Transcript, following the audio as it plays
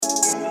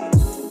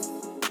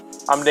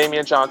I'm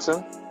Damian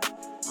Johnson.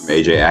 I'm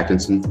AJ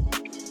Atkinson.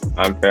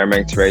 I'm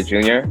Fairbank Teray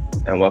Jr.,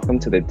 and welcome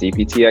to the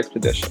DPT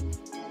Expedition.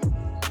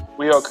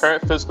 We are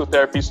current physical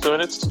therapy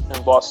students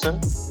in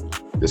Boston,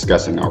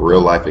 discussing our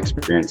real-life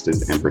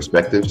experiences and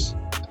perspectives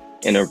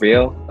in a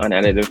real,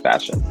 unedited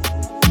fashion.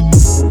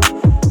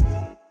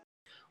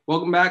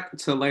 Welcome back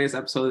to the latest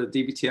episode of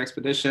the DPT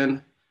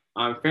Expedition.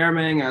 I'm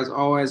Fairbank, as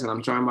always, and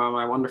I'm joined by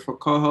my wonderful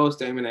co-hosts,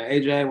 Damon and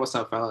AJ. What's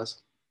up,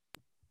 fellas?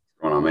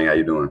 What's going on, man? How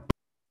you doing?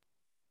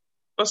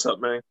 What's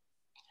up, man?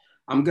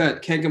 I'm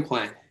good. Can't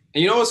complain.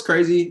 And you know what's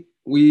crazy?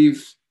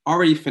 We've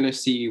already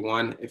finished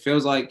CE1. It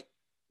feels like,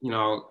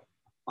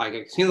 like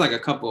it seems like a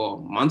couple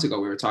of months ago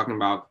we were talking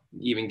about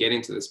even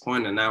getting to this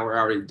point, and now we're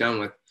already done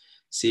with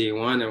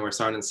CE1 and we're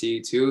starting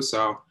CE2.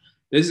 So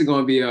this is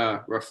going to be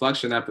a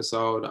reflection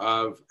episode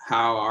of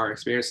how our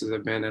experiences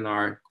have been in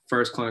our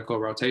first clinical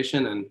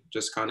rotation, and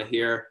just kind of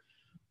hear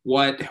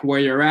where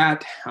you're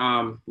at,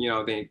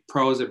 the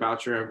pros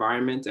about your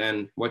environment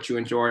and what you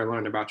enjoy and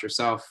learn about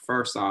yourself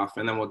first off,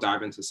 and then we'll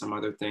dive into some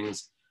other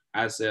things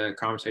as the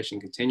conversation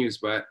continues.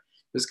 But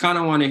just kind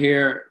of want to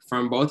hear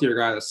from both your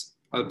guys'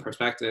 other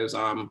perspectives,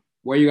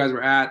 where you guys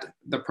were at,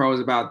 the pros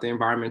about the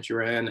environment you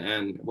were in,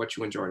 and what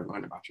you enjoyed and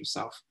learned about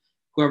yourself.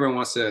 Whoever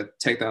wants to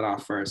take that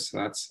off first,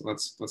 let's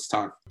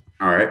talk.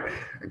 All right,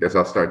 I guess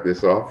I'll start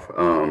this off.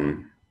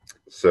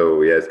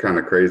 So yeah, it's kind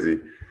of crazy.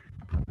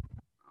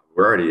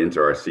 We're already into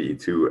our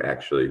CE2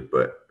 actually,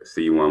 but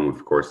CE1,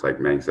 of course, like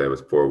Mank said, was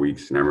 4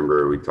 weeks. And I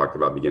remember we talked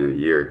about beginning of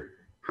the year,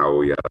 how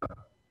we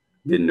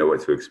didn't know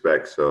what to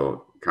expect.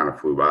 So kind of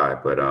flew by,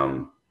 but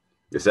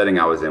the setting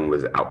I was in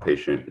was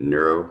outpatient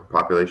neuro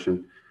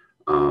population.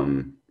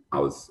 I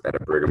was at a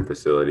Brigham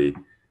facility.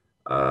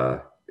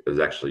 It was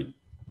actually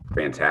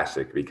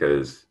fantastic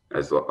because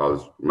as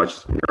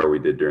much neuro we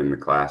did during the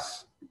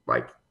class,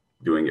 like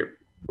doing it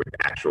with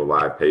actual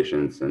live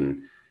patients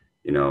and,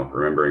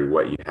 remembering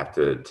what you have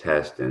to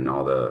test and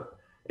all the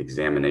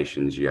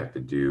examinations you have to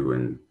do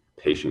and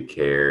patient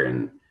care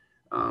and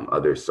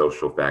other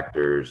social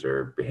factors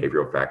or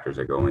behavioral factors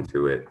that go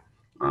into it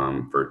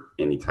for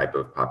any type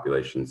of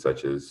population,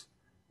 such as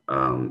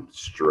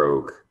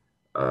stroke,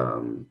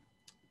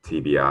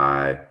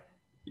 TBI.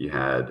 You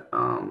had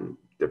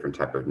different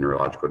type of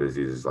neurological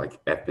diseases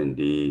like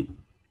FND.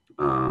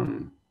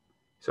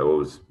 So it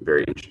was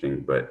very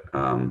interesting, but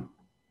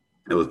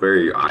it was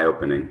very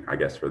eye-opening, I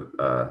guess,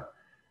 for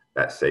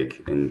that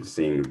sake, and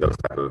seeing those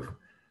type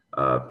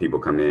of people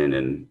come in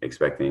and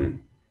expecting,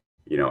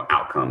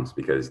 outcomes,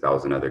 because that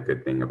was another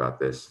good thing about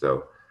this.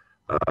 So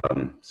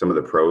some of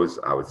the pros,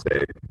 I would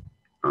say,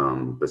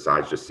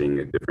 besides just seeing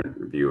a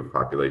different view of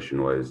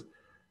population, was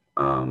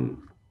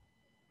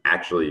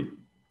actually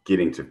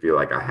getting to feel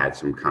like I had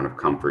some kind of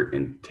comfort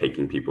in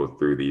taking people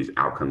through these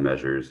outcome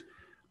measures,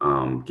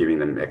 giving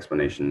them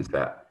explanations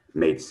that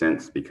made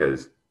sense,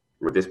 because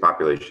with this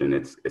population,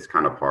 it's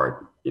kind of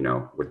hard,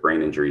 with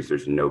brain injuries,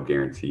 there's no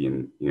guarantee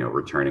in,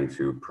 returning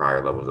to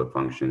prior levels of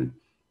function.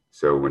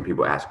 So when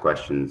people ask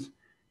questions,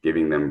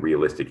 giving them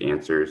realistic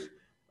answers,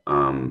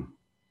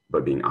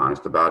 but being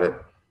honest about it,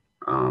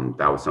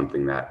 that was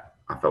something that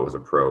I felt was a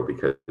pro,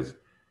 because,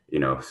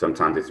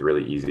 sometimes it's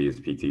really easy as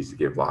PTs to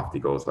give lofty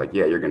goals, like,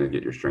 yeah, you're going to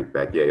get your strength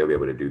back. Yeah, you'll be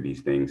able to do these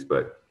things.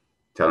 But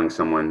telling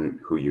someone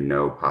who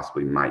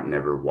possibly might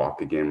never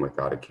walk again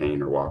without a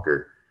cane or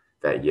walker,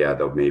 that, yeah,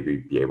 they'll maybe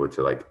be able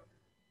to like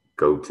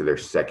go to their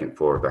second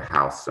floor of their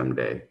house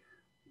someday.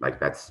 Like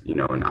that's,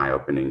 an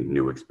eye-opening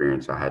new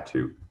experience I had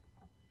to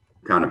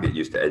kind of get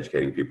used to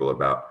educating people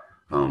about.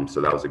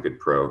 So that was a good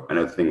pro.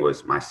 Another thing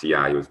was my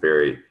CI was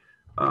very,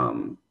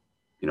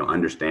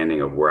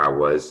 understanding of where I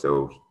was.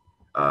 So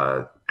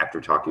after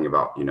talking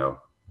about,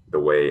 the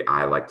way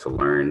I like to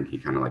learn, he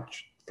kind of like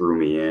threw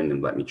me in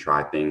and let me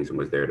try things and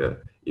was there to,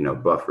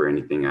 buffer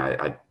anything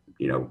I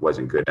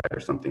wasn't good at or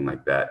something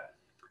like that.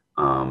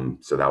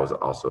 So that was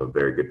also a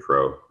very good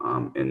pro,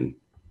 and,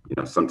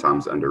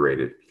 sometimes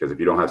underrated, because if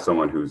you don't have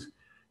someone who's,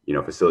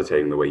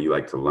 facilitating the way you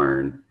like to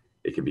learn,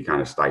 it can be kind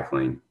of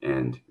stifling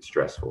and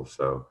stressful.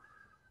 So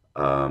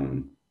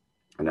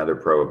another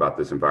pro about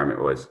this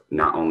environment was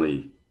not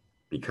only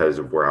because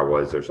of where I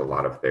was, there's a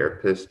lot of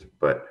therapists,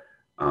 but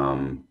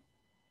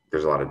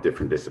there's a lot of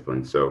different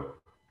disciplines. So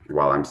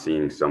while I'm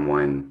seeing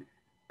someone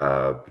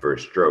for a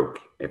stroke,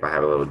 if I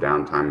have a little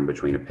downtime in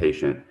between a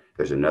patient,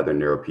 there's another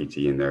neuro PT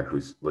in there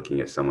who's looking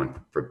at someone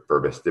for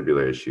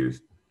vestibular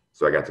issues.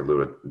 So I got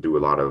to do a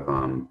lot of,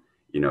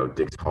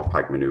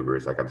 Dix-Hallpike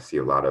maneuvers. I got to see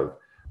a lot of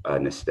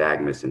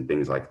nystagmus and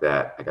things like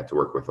that. I got to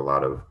work with a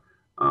lot of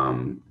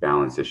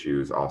balance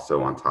issues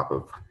also on top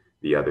of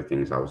the other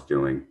things I was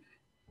doing.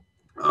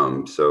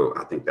 So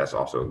I think that's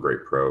also a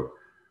great pro.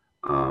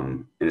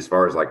 And as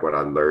far as like what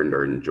I learned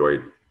or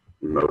enjoyed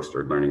most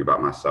or learning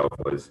about myself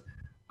was,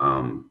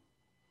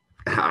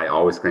 I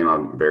always claim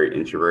I'm very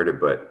introverted,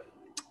 but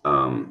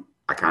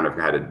I kind of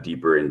had a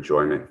deeper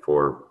enjoyment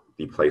for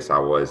the place I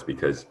was,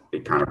 because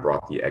it kind of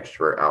brought the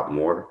extrovert out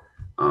more.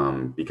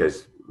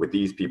 Because with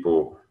these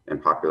people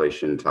and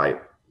population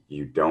type,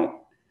 you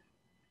don't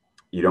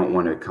you don't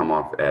want to come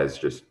off as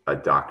just a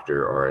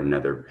doctor or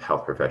another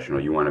health professional.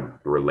 You want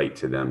to relate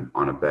to them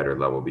on a better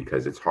level,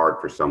 because it's hard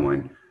for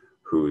someone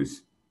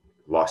who's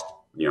lost,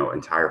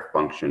 entire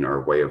function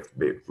or way of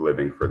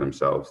living for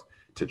themselves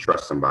to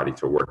trust somebody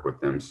to work with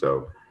them.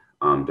 So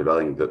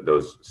developing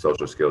those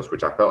social skills,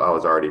 which I felt I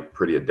was already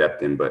pretty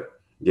adept in, but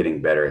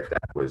getting better at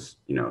that was,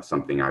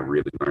 something I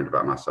really learned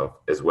about myself,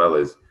 as well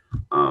as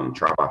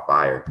trial by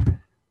fire.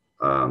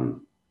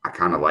 I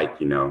kind of like,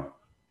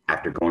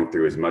 after going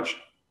through as much,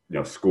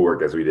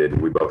 schoolwork as we did,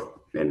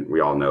 and we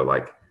all know,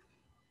 like,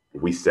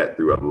 we set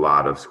through a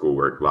lot of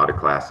schoolwork, a lot of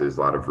classes,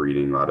 a lot of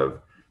reading, a lot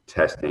of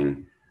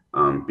testing,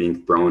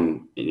 being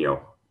thrown,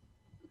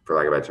 for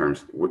lack of better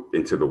terms,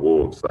 into the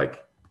wolves,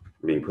 like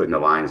being put in the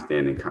lion's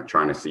den and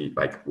trying to see,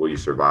 like, will you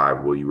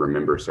survive? Will you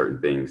remember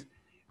certain things?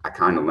 I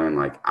kind of learned,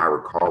 like, I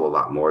recall a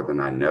lot more than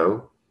I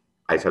know.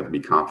 I just have to be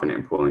confident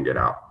in pulling it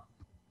out.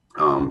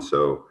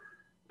 So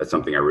that's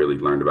something I really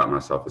learned about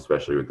myself,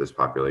 especially with this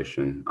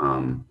population.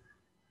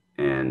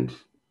 And,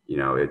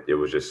 it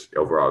was just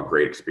overall a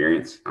great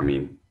experience. I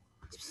mean,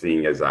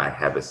 seeing as I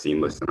have a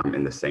seamless and I'm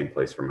in the same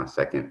place for my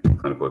second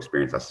clinical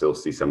experience, I still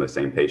see some of the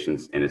same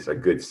patients. And it's a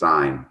good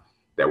sign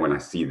that when I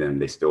see them,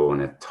 they still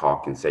want to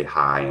talk and say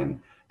hi and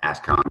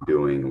ask how I'm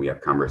doing. And we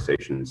have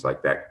conversations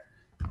like that.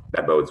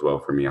 That bodes well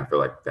for me. I feel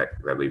like that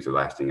leaves a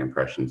lasting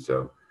impression.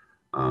 So,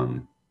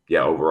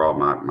 overall,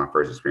 my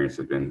first experience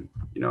has been,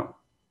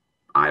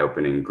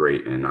 eye-opening,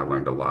 great, and I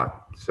learned a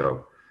lot.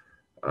 So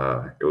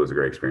it was a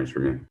great experience for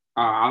me.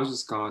 I was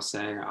just gonna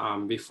say,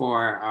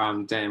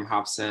 before Dame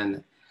hops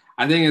in,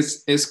 I think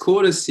it's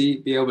cool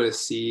to be able to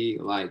see,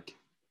 like,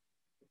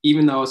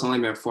 even though it's only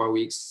been 4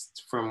 weeks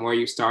from where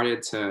you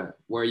started to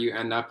where you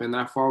end up in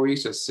that 4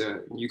 weeks,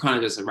 you kind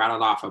of just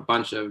rattled off a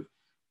bunch of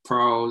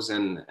pros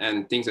and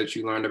things that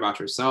you learned about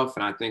yourself.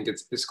 And I think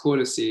it's cool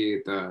to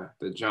see the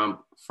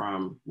jump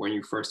from when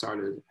you first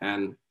started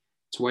and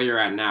to where you're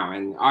at now.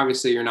 And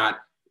obviously you're not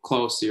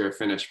close to your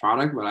finished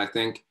product, but I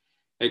think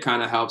it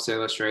kind of helps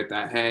illustrate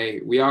that, hey,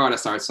 we all got to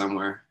start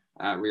somewhere.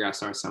 And we're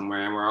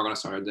all going to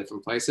start at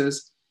different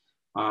places.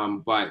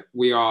 But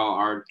we all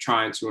are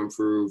trying to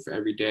improve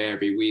every day,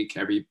 every week,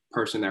 every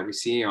person that we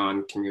see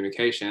on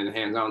communication,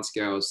 hands-on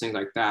skills, things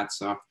like that.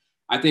 So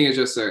I think it's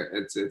just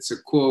it's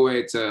a cool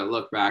way to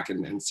look back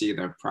and see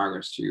the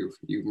progress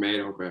you've made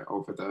over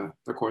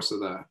the course of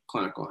the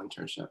clinical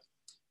internship.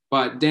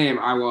 But Dame,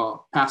 I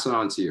will pass it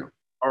on to you.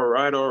 All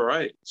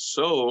right.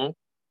 So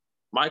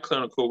my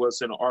clinical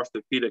was in an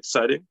orthopedic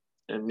setting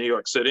in New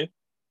York City.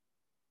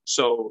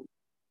 So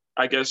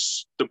I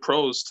guess the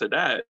pros to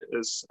that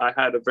is I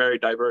had a very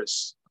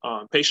diverse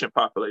patient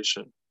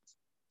population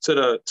to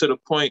the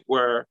point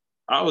where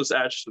I was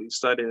actually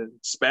studying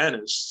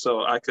Spanish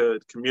so I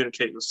could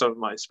communicate with some of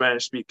my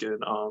Spanish-speaking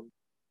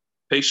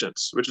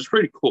patients, which is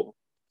pretty cool.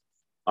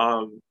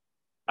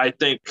 I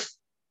think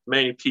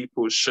many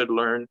people should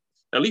learn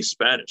at least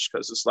Spanish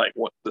because it's like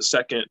the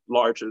second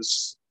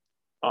largest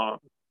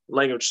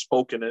language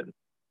spoken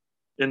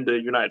in the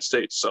United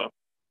States. So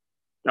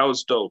that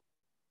was dope.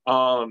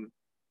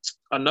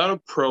 Another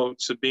pro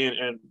to being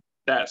in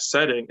that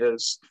setting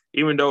is,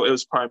 even though it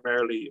was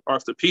primarily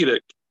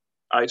orthopedic,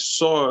 I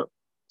saw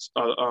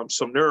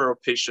some neuro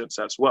patients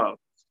as well.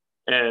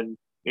 And,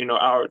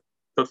 our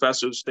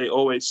professors, they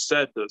always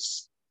said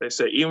this. They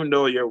say, even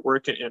though you're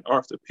working in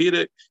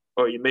orthopedic,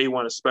 or you may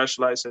want to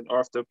specialize in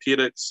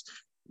orthopedics,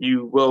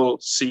 you will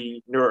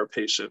see neuro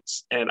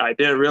patients. And I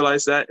didn't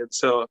realize that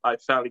until I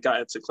finally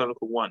got into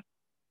clinical one.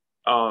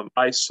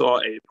 I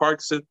saw a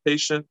Parkinson's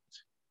patient.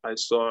 I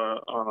saw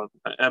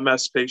an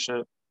MS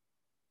patient.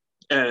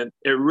 And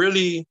it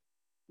really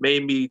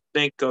made me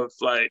think of,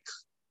 like,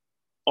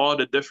 all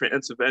the different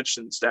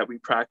interventions that we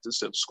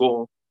practice in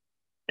school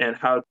and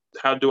how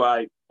do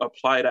I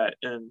apply that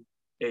in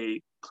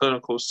a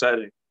clinical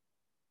setting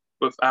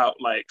without,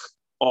 like,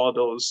 all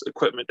those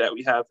equipment that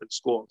we have in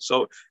school.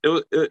 So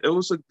it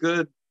was a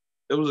good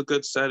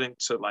setting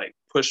to, like,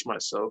 push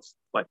myself,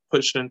 like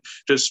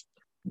just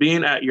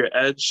being at your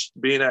edge,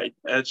 being at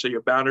the edge of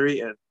your boundary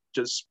and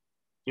just,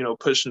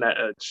 pushing that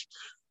edge.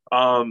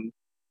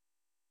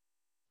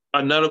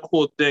 Another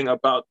cool thing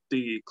about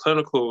the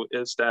clinical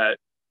is that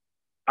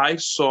I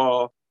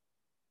saw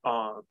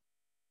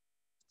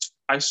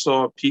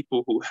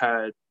people who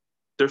had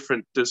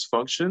different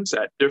dysfunctions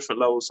at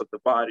different levels of the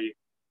body.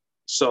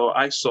 So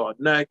I saw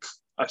neck,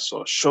 I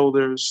saw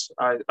shoulders,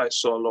 I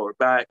saw lower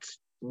back,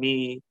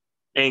 knee,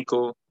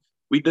 ankle.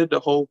 We did the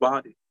whole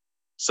body.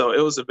 So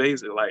it was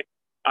amazing. Like,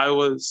 I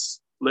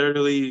was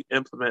literally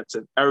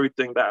implementing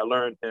everything that I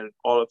learned in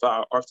all of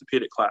our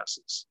orthopedic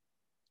classes.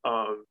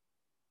 I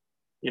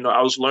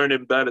was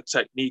learning better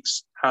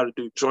techniques, how to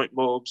do joint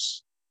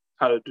moves,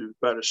 how to do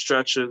better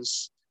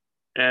stretches.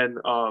 And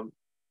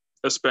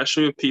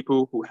especially with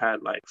people who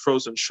had, like,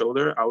 frozen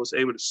shoulder, I was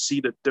able to see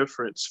the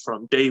difference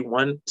from day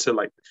one to,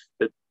 like,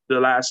 the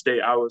last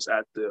day I was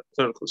at the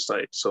clinical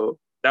site. So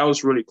that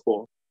was really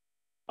cool.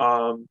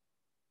 What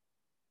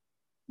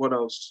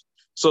else?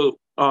 So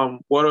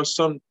what are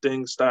some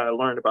things that I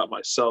learned about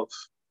myself?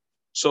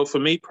 So for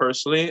me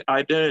personally,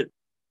 I didn't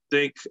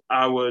think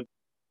I would,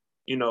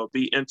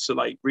 be into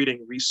like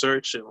reading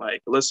research and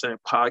like listening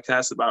to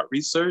podcasts about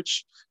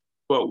research.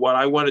 But what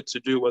I wanted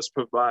to do was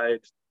provide,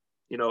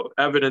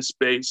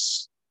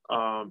 evidence-based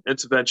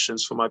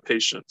interventions for my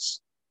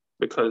patients,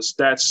 because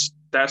that's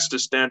the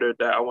standard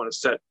that I want to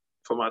set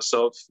for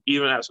myself,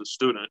 even as a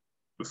student,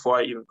 before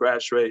I even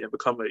graduate and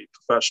become a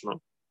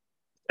professional.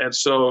 And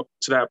so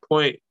to that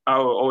point, I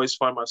will always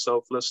find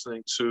myself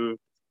listening to,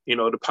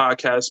 the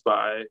podcast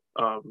by,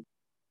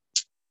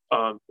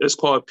 it's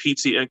called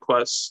PT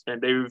Inquest,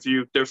 and they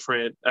review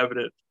different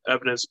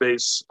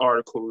evidence-based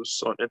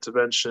articles on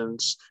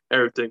interventions,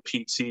 everything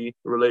PT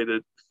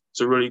related.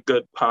 It's a really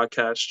good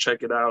podcast.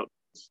 Check it out.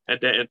 And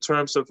then in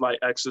terms of like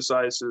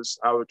exercises,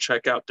 I would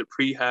check out the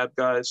prehab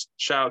guys.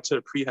 Shout out to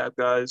the prehab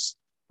guys.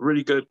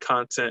 Really good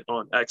content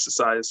on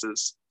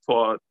exercises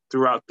for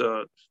throughout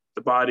the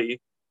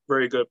body.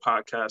 Very good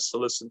podcast to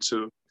listen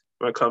to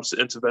when it comes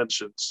to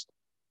interventions.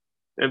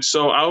 And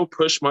so I'll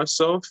push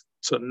myself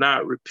to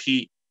not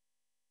repeat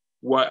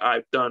what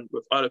I've done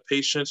with other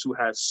patients who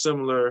had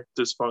similar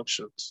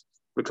dysfunctions,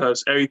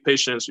 because every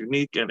patient is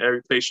unique and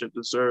every patient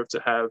deserves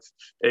to have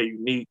a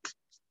unique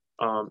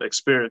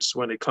experience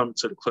when they come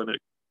to the clinic.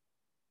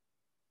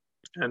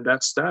 And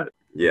that's that.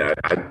 Yeah,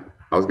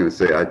 I was going to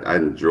say, I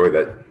enjoy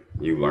that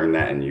you learned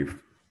that and you've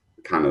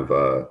kind of,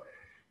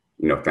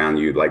 found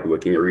you like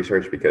looking at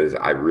research, because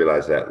I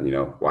realized that,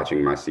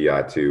 watching my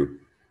CI too,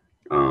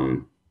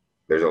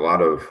 there's a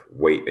lot of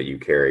weight that you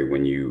carry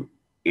when you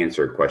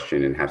answer a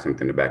question and have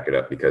something to back it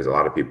up, because a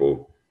lot of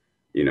people,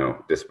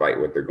 despite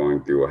what they're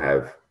going through, will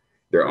have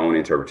their own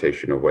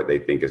interpretation of what they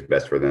think is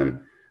best for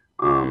them.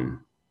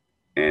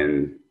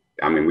 And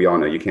I mean, we all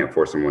know you can't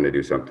force someone to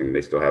do something.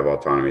 They still have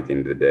autonomy at the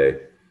end of the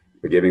day.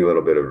 But giving a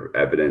little bit of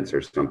evidence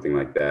or something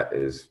like that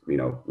is,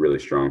 really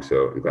strong.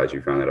 So I'm glad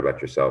you found that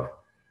about yourself.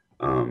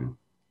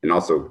 And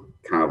also,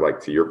 kind of like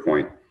to your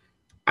point,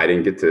 I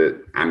didn't get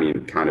to,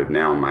 kind of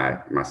now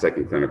my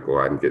second clinical,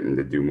 I'm getting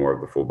to do more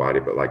of the full body.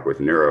 But like with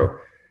neuro,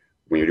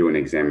 when you're doing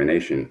an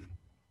examination,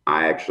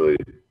 I actually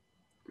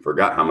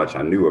forgot how much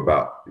I knew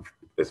about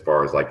as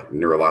far as like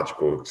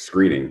neurological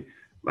screening.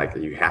 Like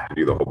you have to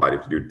do the whole body,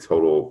 to do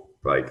total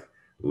like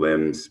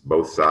limbs,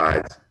 both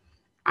sides.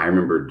 I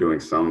remember doing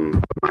some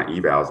of my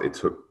evals. It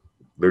took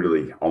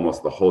literally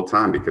almost the whole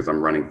time, because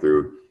I'm running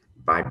through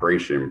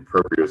vibration,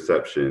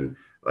 proprioception,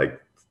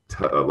 like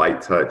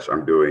light touch.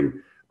 I'm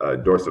doing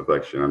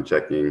dorsiflexion. I'm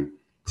checking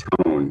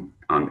tone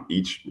on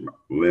each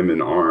limb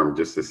and arm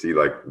just to see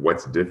like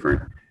what's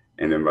different.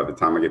 And then by the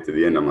time I get to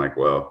the end, I'm like,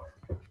 well,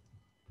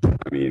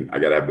 I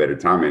got to have better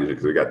time management,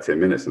 because we got 10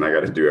 minutes and I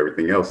got to do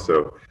everything else.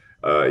 So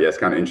yeah, it's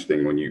kind of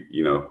interesting when you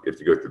have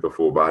to go through the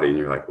full body and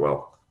you're like,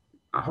 well,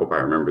 I hope I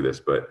remember this.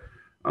 But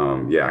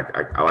yeah,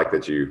 I like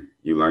that you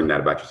learned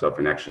that about yourself,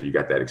 and actually you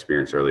got that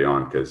experience early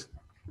on, because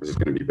this is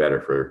going to be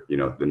better for,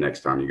 the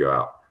next time you go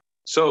out.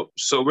 So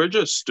we're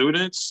just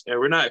students and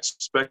we're not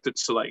expected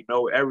to like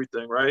know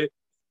everything, right?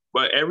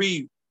 But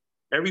every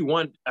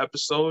one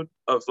episode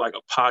of like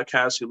a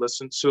podcast you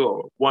listen to,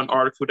 or one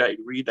article that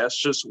you read, that's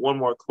just one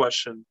more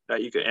question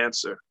that you can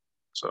answer.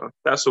 So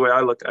that's the way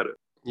I look at it.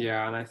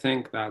 Yeah, and I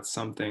think that's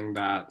something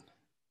that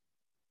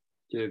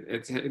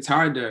it's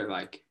hard to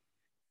like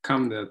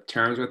come to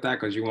terms with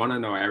that, because you want to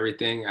know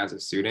everything as a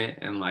student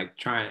and like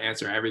try and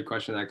answer every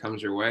question that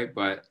comes your way.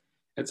 But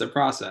it's a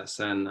process,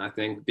 and I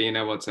think being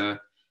able to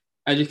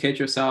educate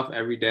yourself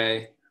every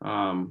day,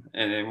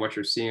 and what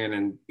you're seeing,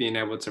 and being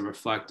able to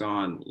reflect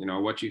on,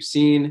 what you've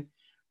seen,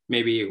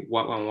 maybe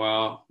what went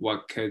well,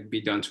 what could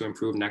be done to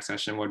improve next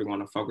session, what do you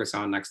want to focus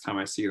on next time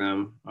I see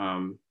them,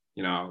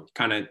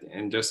 kind of,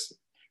 and just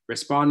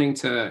responding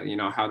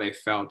to, how they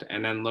felt,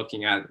 and then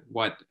looking at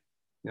what,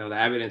 the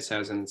evidence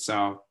says. And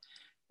so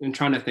I'm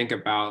trying to think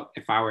about,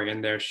 if I were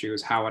in their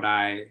shoes, how would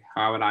I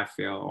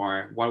feel,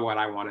 or what would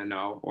I want to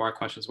know, or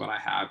questions would I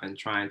have, and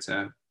trying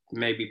to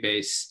maybe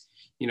base,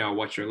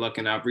 what you're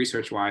looking up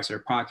research wise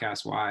or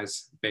podcast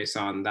wise based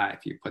on that,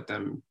 if you put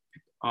them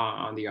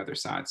on the other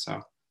side.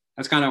 So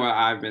that's kind of what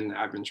I've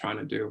been trying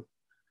to do.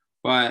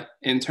 But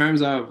in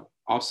terms of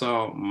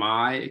also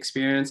my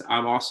experience,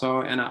 I'm also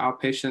in an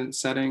outpatient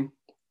setting,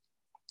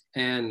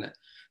 and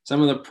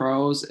some of the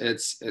pros,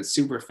 it's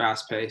super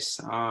fast paced.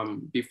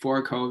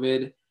 Before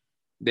COVID,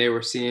 they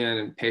were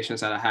seeing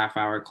patients at a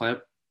half-hour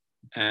clip.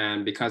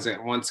 And because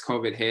once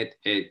COVID hit,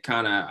 it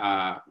kind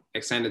of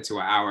extended to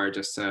an hour,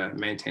 just to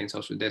maintain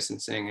social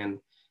distancing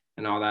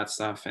and all that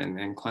stuff,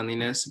 and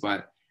cleanliness.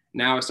 But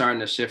now it's starting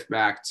to shift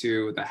back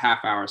to the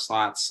half-hour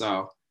slots.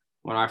 So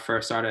when I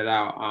first started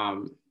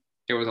out,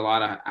 it was a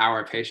lot of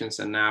hour patients,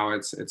 and now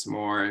it's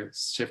more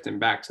shifting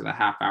back to the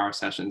half-hour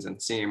sessions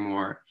and seeing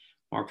more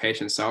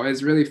patients. So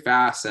it's really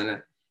fast,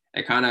 and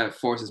it kind of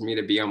forces me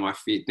to be on my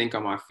feet, think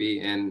on my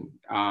feet, and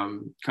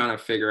kind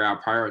of figure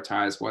out,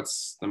 prioritize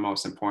what's the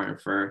most important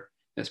for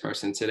this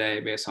person today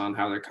based on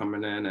how they're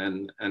coming in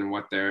and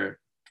what their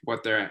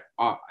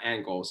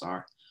end goals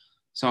are.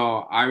 So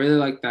I really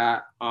like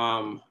that.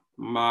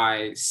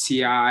 My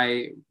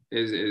CI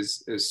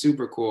is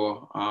super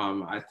cool.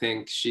 I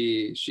think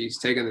she's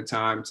taken the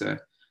time to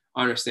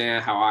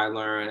understand how I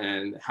learn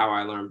and how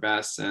I learn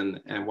best, and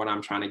what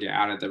I'm trying to get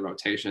out of the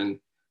rotation.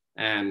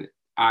 And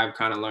I've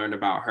kind of learned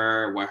about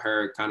her, what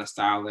her kind of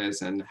style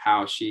is and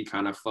how she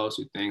kind of flows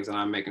through things. And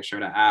I'm making sure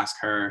to ask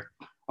her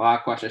a lot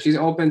of questions. She's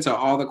open to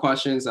all the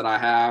questions that I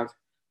have.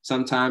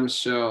 Sometimes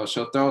she'll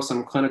throw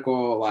some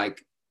clinical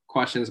like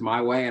questions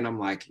my way, and I'm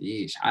like,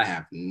 yeesh, I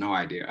have no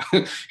idea.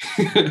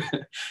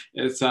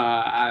 It's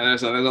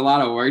there's a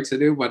lot of work to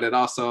do, but it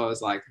also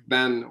is like,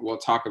 then we'll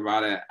talk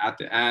about it at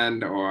the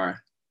end, or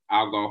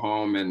I'll go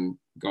home and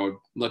go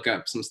look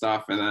up some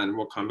stuff, and then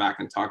we'll come back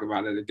and talk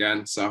about it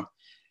again. So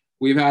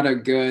we've had a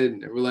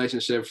good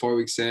relationship 4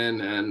 weeks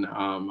in, and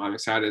I'm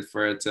excited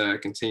for it to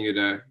continue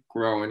to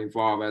grow and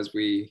evolve as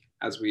we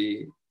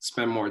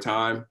spend more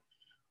time.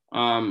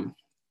 And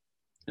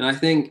I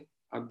think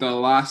one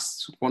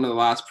of the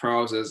last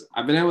pros is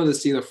I've been able to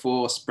see the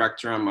full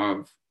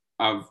spectrum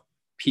of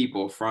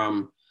people,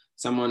 from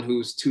someone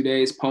who's 2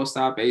 days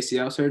post-op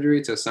ACL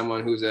surgery to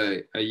someone who's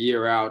a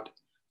year out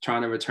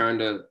trying to return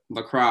to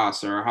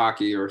lacrosse or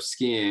hockey or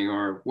skiing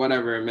or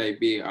whatever it may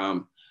be.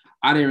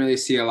 I didn't really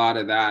see a lot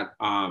of that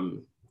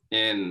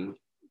when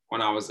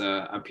I was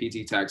a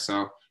PT tech.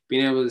 So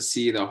being able to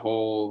see the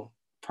whole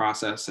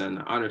process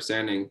and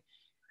understanding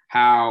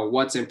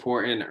what's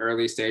important in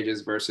early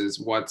stages versus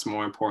what's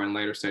more important in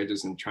later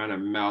stages, and trying to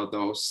meld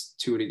those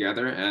two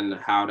together, and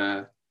how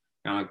to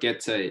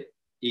get to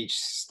each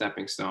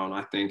stepping stone,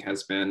 I think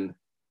has been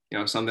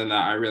something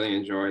that I really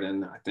enjoyed,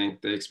 and I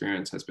think the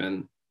experience has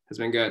been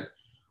good.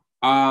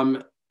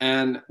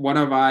 And what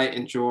have I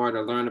enjoyed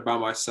or learned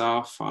about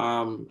myself?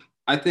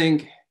 I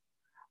think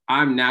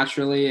I'm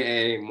naturally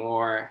a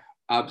more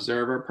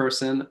observer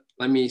person.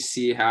 Let me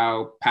see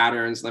how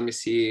patterns, let me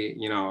see,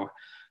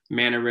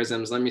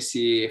 mannerisms, let me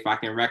see if I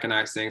can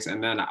recognize things,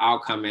 and then I'll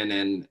come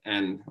in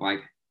and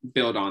like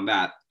build on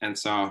that. And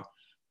so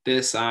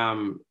this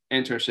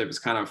internship has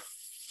kind of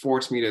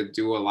forced me to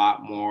do a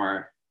lot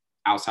more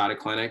outside of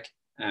clinic.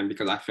 And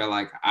because I feel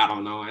like I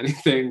don't know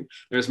anything,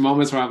 there's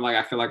moments where I'm like,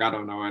 I feel like I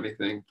don't know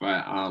anything,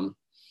 but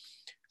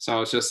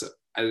so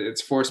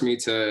it's forced me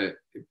to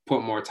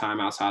put more time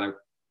outside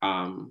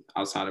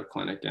of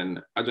clinic,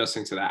 and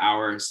adjusting to the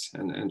hours,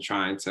 and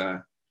trying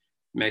to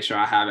make sure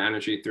I have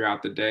energy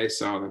throughout the day.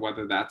 So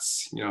whether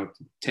that's,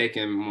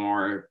 taking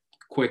more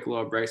quick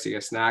little breaks to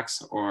get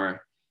snacks,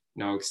 or,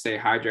 stay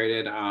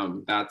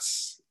hydrated,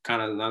 that's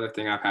kind of another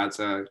thing I've had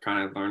to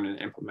kind of learn and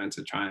implement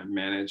to try and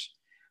manage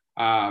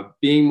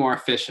being more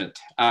efficient.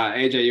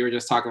 AJ, you were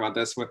just talking about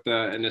this with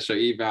the initial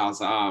evals,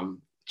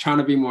 trying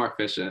to be more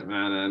efficient,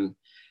 man, and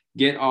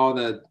get all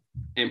the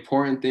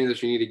important things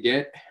that you need to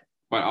get,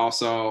 but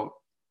also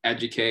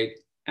educate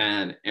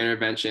and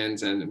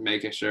interventions, and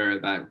making sure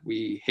that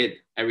we hit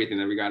everything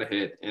that we got to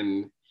hit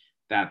in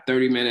that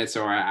 30 minutes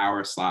or an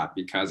hour slot,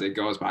 because it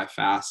goes by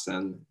fast,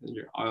 and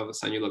all of a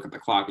sudden you look at the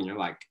clock and you're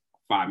like,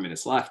 5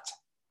 minutes left.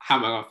 How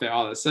am I going to fit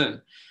all this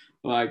in?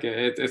 Like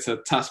it's a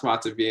tough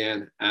spot to be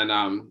in.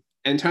 And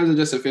in terms of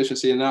just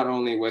efficiency, not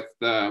only with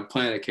the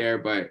plan of care,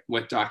 but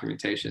with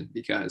documentation,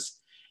 because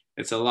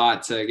it's a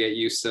lot to get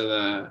used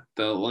to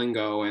the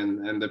lingo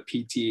and the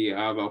PT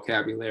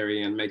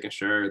vocabulary, and making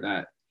sure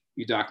that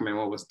you document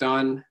what was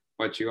done,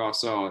 but you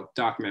also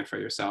document for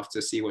yourself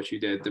to see what you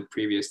did the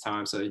previous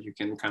time, so that you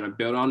can kind of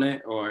build on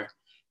it or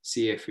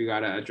see if you got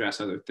to address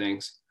other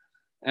things.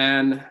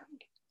 And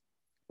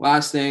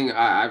last thing,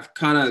 I've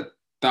kind of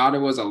thought it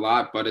was a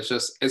lot, but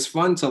it's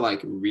fun to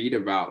read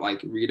about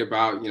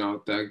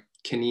the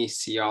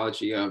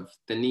kinesiology of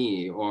the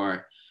knee,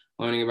 or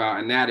learning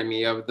about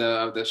anatomy of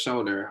the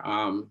shoulder.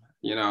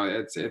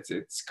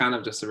 It's kind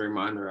of just a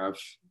reminder of,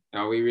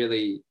 we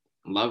really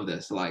love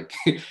this. Like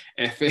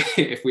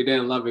if we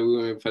didn't love it, we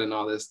wouldn't be putting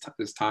all this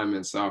time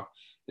in. So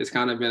it's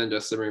kind of been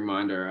just a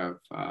reminder of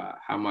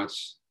how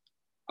much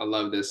I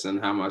love this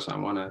and how much I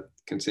want to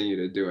continue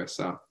to do it.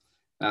 So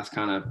that's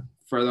kind of,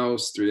 for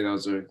those three,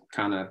 those are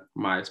kind of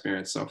my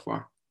experience so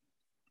far.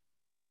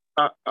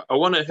 I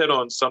want to hit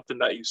on something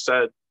that you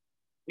said.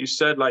 You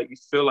said you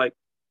feel like,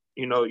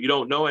 you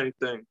don't know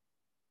anything.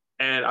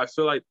 And I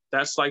feel like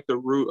that's the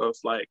root of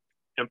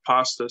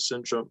imposter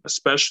syndrome,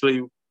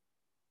 especially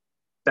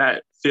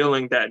that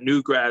feeling that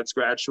new grads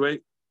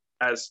graduate,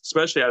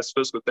 especially as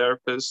physical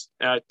therapists.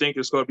 And I think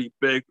it's going to be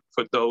big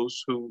for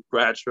those who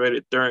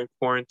graduated during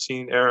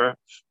quarantine era,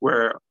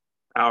 where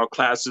our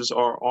classes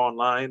are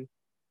online.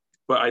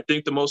 But I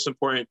think the most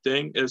important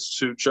thing is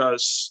to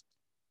just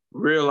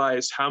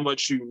realize how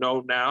much you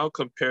know now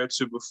compared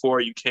to before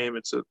you came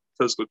into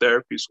physical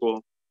therapy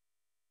school.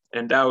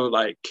 And that will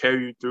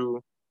carry you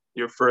through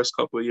your first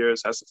couple of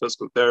years as a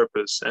physical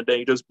therapist. And then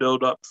you just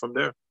build up from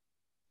there.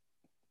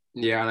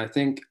 Yeah, and I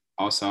think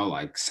also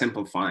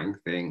simplifying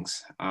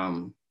things,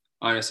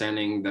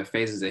 understanding the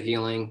phases of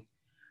healing.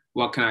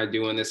 What can I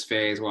do in this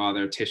phase while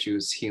their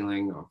tissue's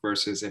healing,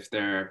 versus if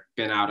they're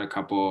been out a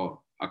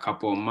couple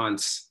of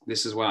months,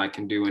 this is what I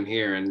can do in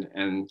here,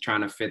 and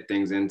trying to fit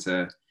things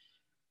into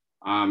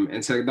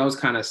those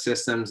kind of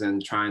systems,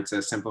 and trying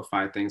to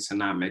simplify things to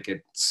not make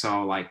it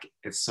so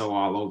it's so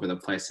all over the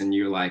place, and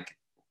you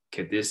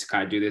could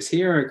I do this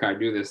here, or could I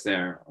do this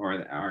there,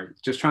 or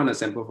just trying to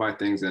simplify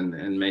things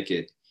and make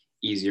it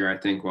easier, I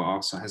think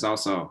has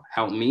also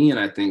helped me, and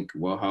I think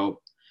will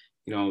help,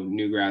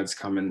 new grads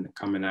coming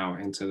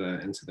out into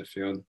the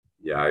field.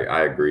 Yeah,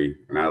 I agree,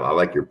 and I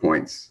like your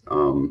points.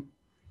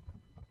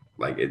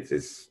 Like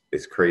it's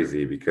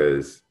crazy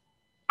because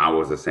I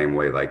was the same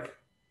way. Like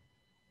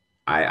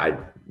I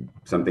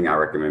something I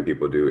recommend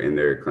people do in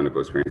their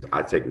clinical experience,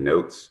 I take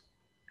notes.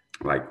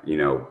 Like,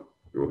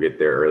 we'll get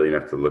there early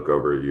enough to look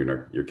over,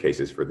 your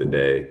cases for the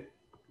day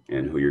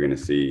and who you're going to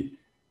see.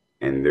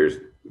 And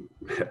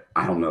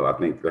I don't know, I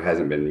think there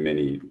hasn't been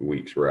many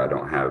weeks where I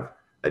don't have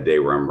a day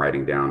where I'm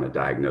writing down a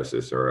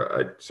diagnosis or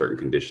a certain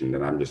condition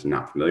that I'm just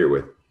not familiar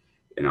with.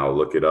 And I'll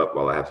look it up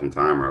while I have some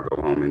time, or I'll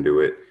go home and do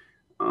it,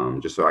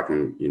 just so I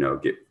can,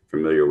 get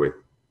familiar with,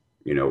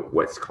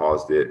 what's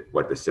caused it,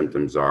 what the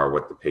symptoms are,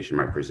 what the patient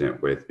might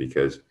present with,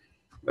 because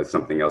that's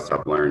something else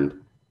I've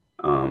learned.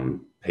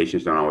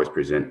 Patients don't always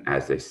present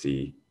as they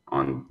see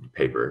on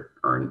paper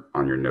or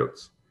on your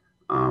notes.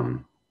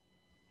 And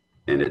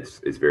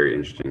it's very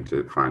interesting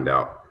to find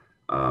out.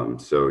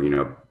 So,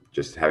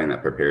 just having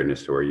that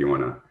preparedness to where you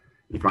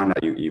find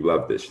out you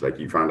love this, like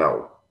you find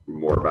out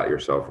more about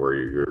yourself, where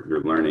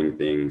you're learning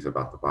things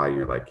about the body.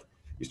 You're like,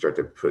 you start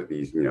to put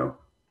these,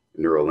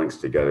 neural links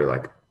together,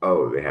 like,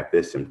 oh, they have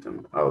this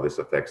symptom. Oh, this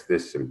affects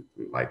this symptom.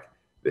 Like,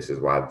 this is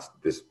why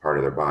this part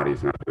of their body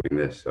is not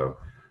doing this. So,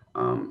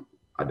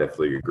 I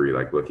definitely agree.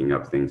 Like, looking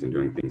up things and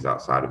doing things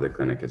outside of the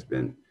clinic has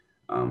been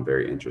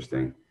very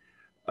interesting.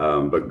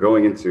 But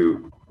going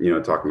into,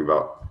 talking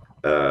about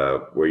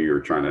where you're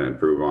trying to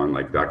improve on,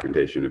 like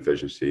documentation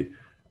efficiency,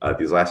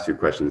 these last two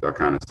questions I'll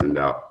kind of send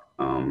out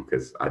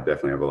because I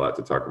definitely have a lot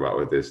to talk about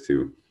with this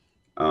too.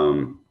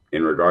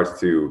 In regards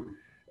to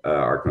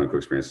our clinical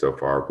experience so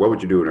far, what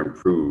would you do to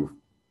improve,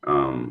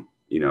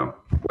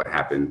 what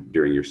happened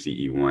during your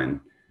CE1?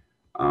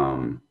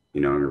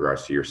 In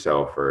regards to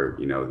yourself or,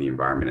 the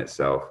environment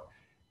itself.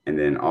 And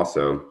then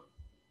also,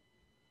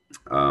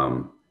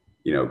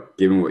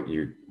 given what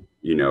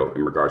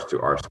in regards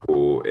to our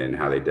school and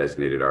how they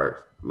designated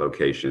our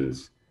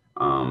locations,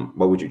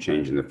 what would you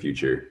change in the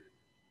future?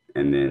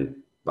 And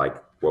then,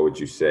 like, what would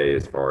you say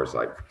as far as,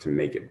 like, to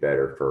make it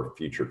better for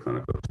future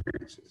clinical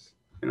experiences?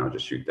 And I'll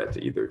just shoot that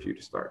to either of you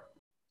to start.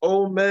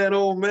 Oh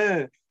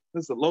man.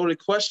 That's a loaded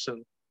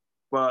question.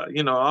 But, I'm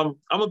going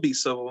to be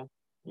civil,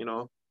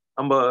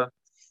 I'm gonna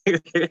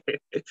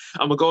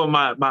go in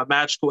my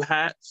magical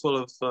hat full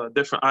of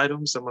different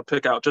items. I'm gonna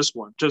pick out just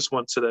one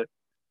today.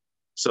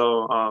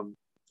 So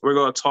we're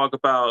gonna talk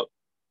about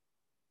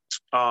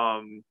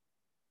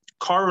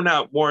carving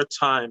out more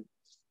time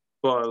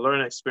for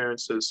learning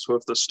experiences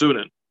with the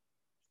student.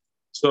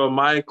 So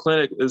my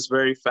clinic is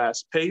very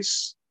fast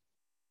paced.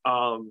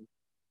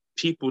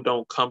 People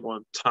don't come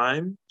on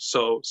time.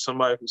 So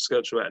somebody who's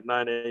scheduled at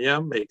 9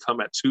 a.m. may come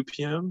at 2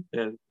 p.m.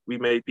 and we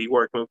may be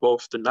working with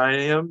both the 9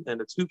 a.m. and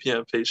the 2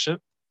 p.m. patient.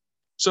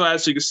 So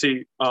as you can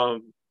see,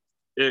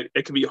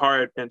 it can be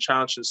hard and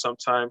challenging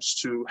sometimes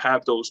to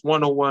have those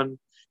one-on-one,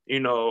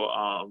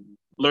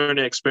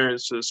 learning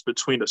experiences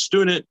between the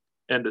student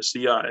and the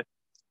CI.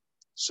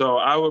 So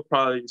I would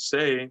probably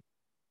say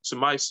to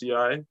my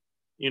CI,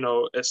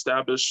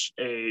 establish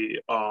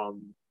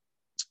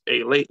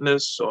a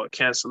lateness or a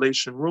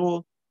cancellation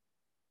rule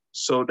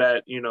so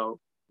that, you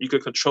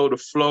could control the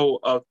flow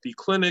of the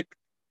clinic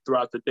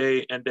throughout the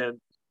day and then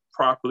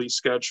properly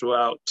schedule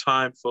out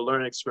time for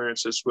learning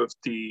experiences with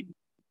the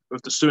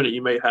student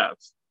you may have.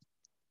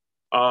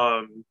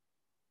 And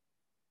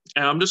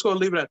I'm just going to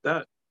leave it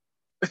at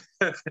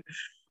that.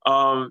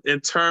 In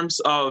terms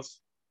of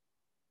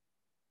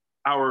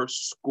our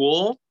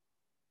school,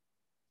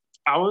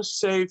 I would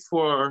say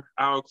for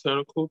our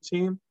clinical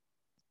team,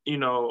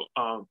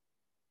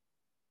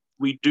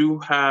 we do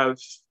have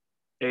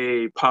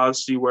a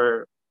policy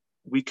where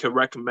we could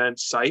recommend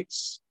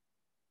sites,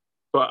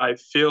 but I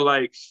feel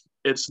like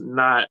it's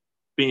not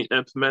being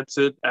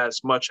implemented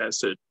as much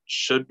as it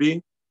should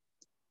be.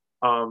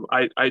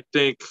 I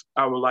think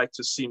I would like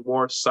to see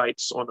more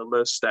sites on the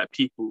list that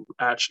people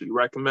actually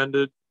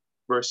recommended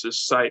versus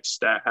sites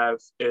that have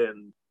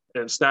an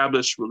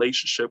established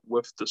relationship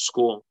with the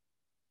school.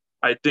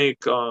 I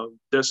think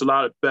there's a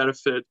lot of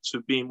benefit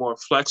to being more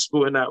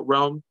flexible in that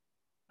realm.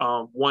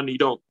 One, you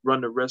don't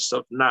run the risk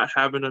of not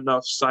having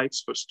enough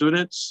sites for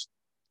students.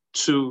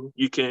 Two,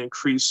 you can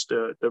increase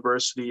the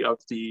diversity of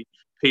the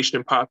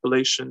patient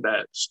population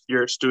that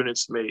your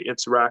students may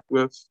interact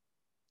with.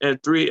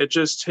 And three, it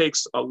just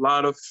takes a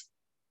lot of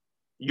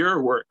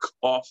your work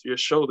off your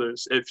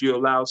shoulders if you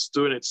allow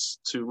students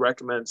to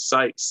recommend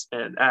sites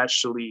and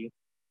actually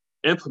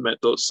implement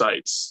those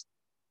sites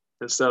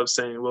instead of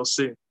saying, we'll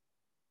see.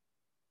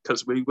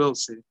 Because we will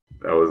see.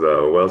 That was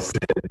well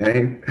said,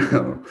 Hank.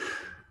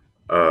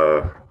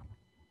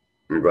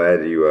 I'm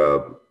glad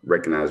you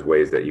recognize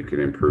ways that you can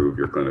improve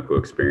your clinical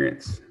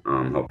experience.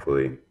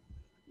 Hopefully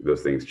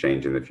those things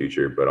change in the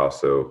future, but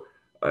also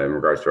in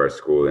regards to our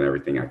school and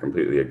everything, I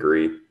completely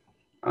agree.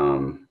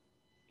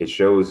 It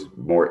shows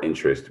more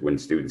interest when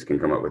students can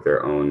come up with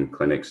their own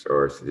clinics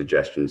or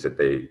suggestions that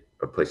they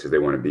of places they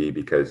want to be,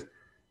 because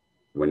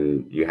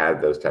when you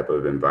have those type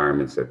of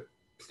environments that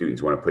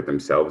students want to put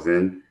themselves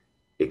in,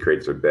 it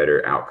creates a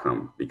better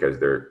outcome because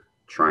they're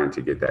trying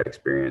to get that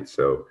experience.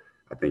 So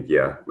I think,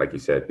 yeah, like you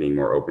said, being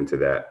more open to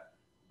that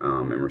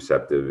and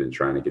receptive and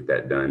trying to get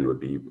that done would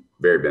be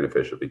very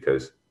beneficial,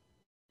 because,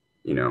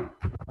 you know,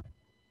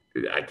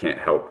 I can't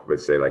help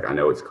but say, like, I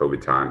know it's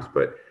COVID times,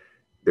 but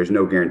there's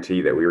no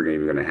guarantee that we were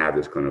even going to have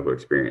this clinical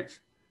experience.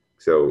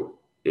 So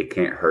it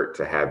can't hurt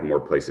to have more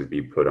places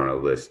be put on a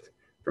list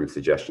from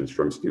suggestions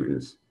from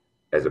students,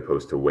 as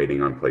opposed to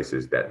waiting on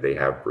places that they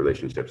have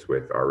relationships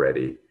with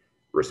already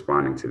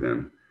responding to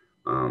them.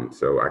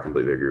 So I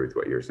completely agree with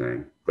what you're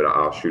saying, but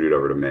I'll shoot it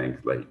over to Meng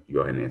to let you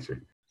go ahead and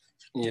answer.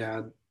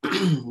 Yeah,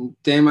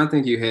 Dame, I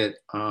think you hit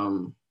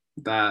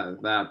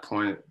that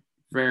point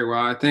very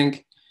well. I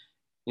think,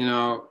 you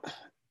know,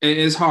 it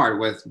is hard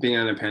with being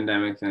in a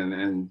pandemic,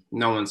 and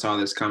no one saw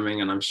this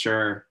coming. And I'm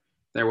sure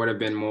there would have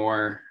been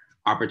more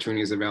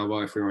opportunities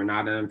available if we were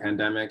not in a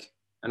pandemic.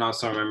 And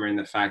also remembering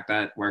the fact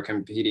that we're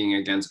competing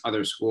against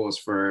other schools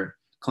for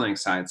clinic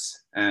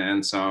sites.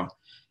 And so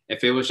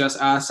if it was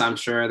just us, I'm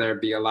sure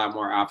there'd be a lot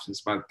more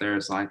options, but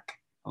there's like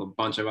a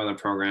bunch of other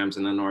programs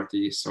in the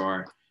Northeast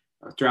or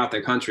throughout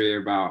the country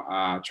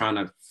about trying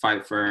to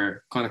fight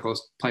for clinical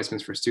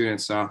placements for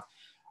students. So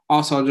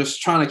also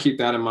just trying to keep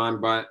that in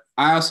mind. But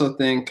I also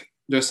think,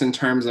 just in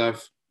terms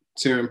of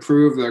to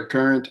improve the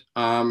current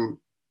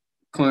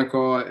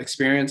clinical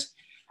experience,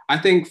 I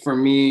think for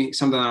me,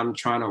 something I'm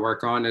trying to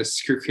work on is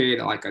to create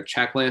like a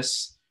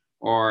checklist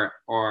or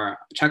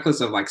checklist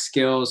of like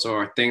skills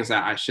or things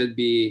that I should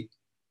be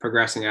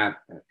progressing at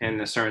in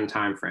a certain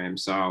time frame.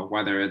 So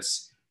whether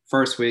it's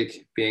first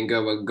week being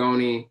good with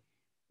GONI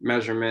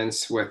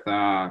measurements, with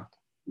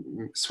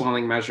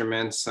swelling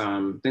measurements,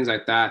 things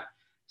like that.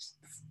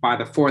 By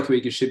the fourth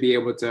week, you should be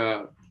able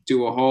to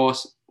do a whole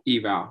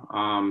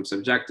eval,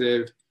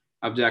 subjective,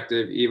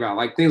 objective eval,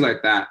 like things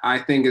like that. I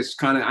think it's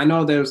kind of, I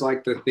know there's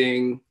like the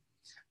thing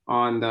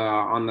on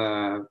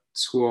the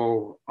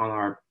school, on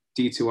our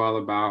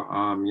D2L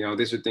about, you know,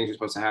 these are things you're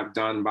supposed to have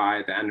done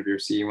by the end of your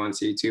CE1,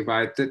 CE2, but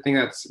I think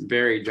that's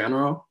very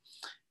general.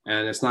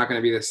 And it's not going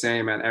to be the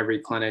same at every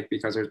clinic,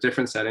 because there's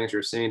different settings,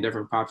 you're seeing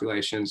different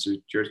populations,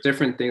 there's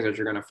different things that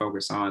you're going to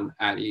focus on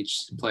at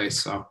each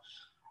place. So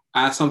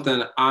that's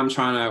something I'm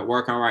trying to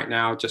work on right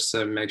now, just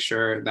to make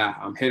sure that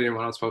I'm hitting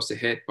what I'm supposed to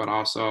hit, but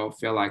also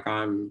feel like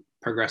I'm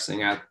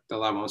progressing at the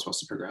level I'm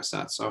supposed to progress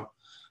at. So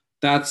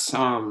that's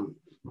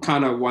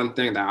kind of one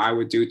thing that I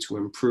would do to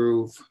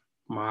improve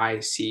my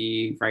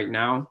CE right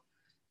now.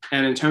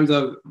 And in terms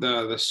of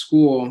the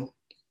school,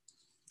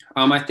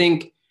 I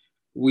think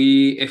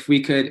if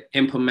we could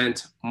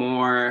implement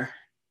more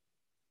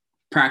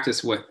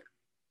practice with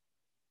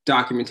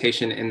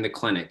documentation in the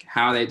clinic,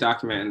 how they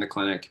document in the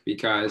clinic,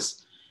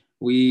 because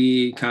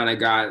we kind of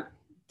got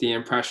the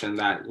impression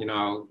that, you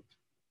know,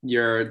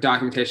 your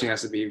documentation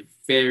has to be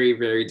very,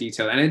 very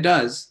detailed. And it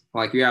does.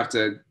 Like, you have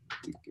to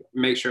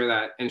make sure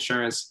that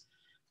insurance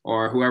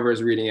or whoever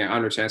is reading it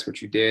understands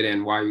what you did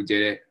and why you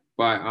did it.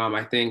 But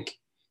I think,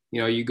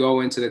 you know, you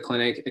go into the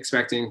clinic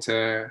expecting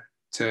to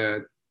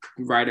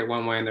write it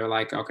one way, and they're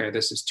like, okay,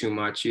 this is too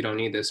much. You don't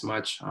need this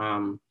much.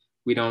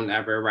 We don't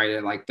ever write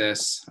it like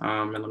this.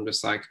 And I'm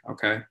just like,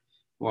 okay,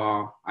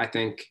 well, I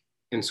think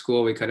in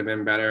school we could have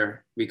been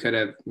better. We could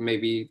have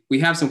we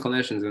have some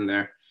clinicians in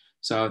there.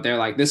 So they're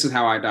like, this is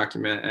how I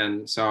document.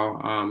 And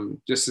so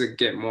just to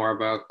get more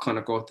of a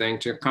clinical thing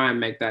to kind of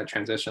make that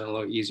transition a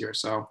little easier.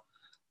 So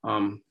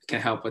can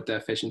help with the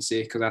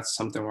efficiency, because that's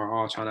something we're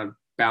all trying to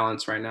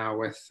balance right now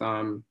with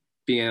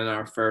being in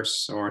our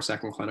first or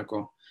second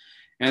clinical.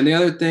 And the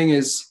other thing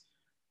is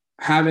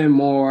having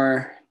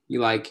more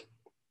like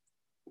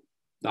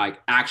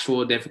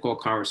actual difficult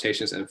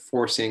conversations and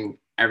forcing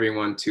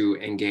everyone to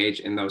engage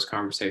in those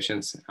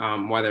conversations,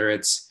 whether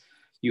it's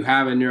you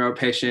have a neuro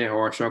patient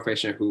or a stroke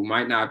patient who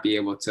might not be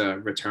able to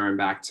return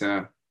back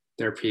to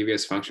their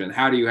previous function.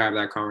 How do you have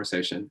that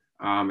conversation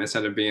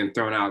instead of being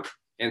thrown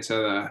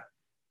into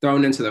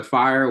the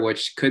fire,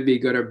 which could be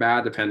good or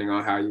bad depending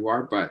on how you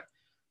are, but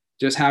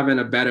just having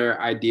a better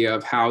idea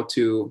of how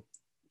to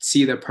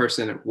see the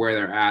person where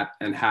they're at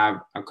and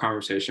have a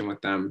conversation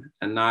with them,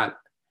 and not,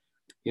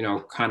 you know,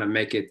 kind of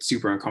make it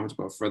super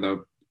uncomfortable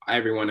for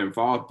everyone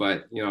involved,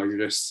 but, you know, you're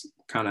just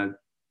kind of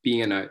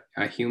being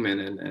a human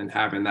and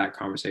having that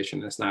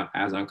conversation that's not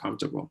as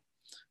uncomfortable.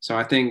 So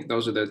I think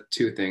those are the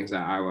two things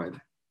that I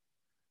would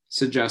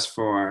suggest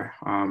for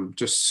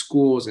just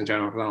schools in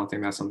general, because I don't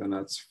think that's something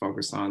that's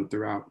focused on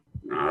throughout.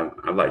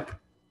 I like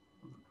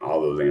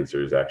all those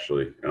answers,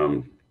 actually.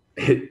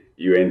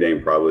 You and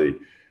Dane probably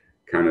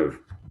kind of,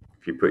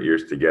 if you put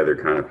yours together,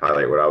 kind of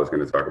highlight what I was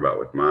going to talk about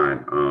with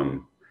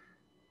mine.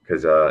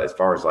 Because as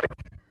far as like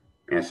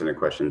answering the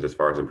questions, as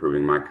far as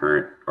improving my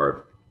current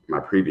or my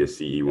previous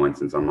CE1,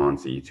 since I'm on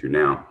CE2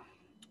 now,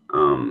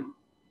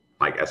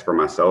 like as for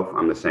myself,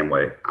 I'm the same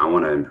way. I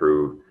want to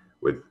improve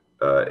with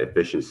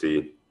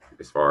efficiency,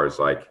 as far as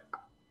like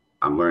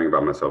I'm learning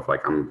about myself.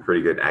 Like, I'm a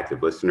pretty good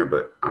active listener,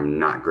 but I'm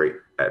not great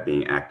at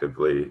being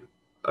actively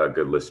a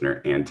good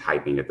listener and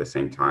typing at the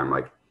same time,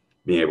 like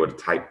being able to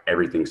type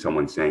everything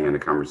someone's saying in the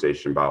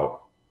conversation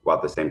about, while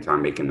at the same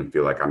time making them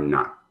feel like I'm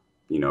not,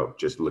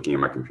 just looking at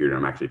my computer,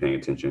 I'm actually paying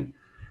attention.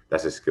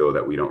 That's a skill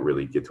that we don't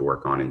really get to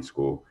work on in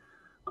school.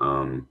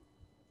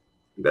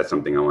 That's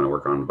something I want to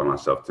work on by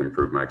myself to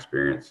improve my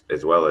experience,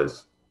 as well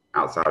as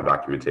outside of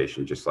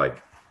documentation, just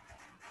like,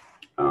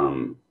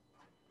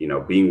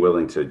 being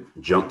willing to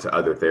jump to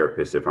other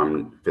therapists if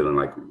I'm feeling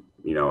like,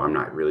 I'm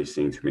not really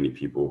seeing too many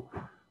people,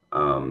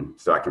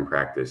 so I can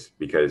practice,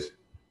 because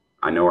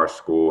I know our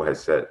school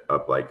has set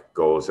up like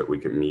goals that we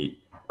could meet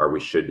or we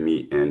should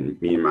meet.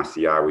 And me and my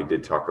CI, we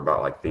did talk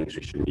about like things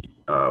we should meet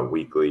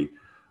weekly,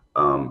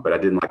 but I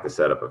didn't like the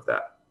setup of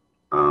that.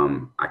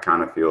 I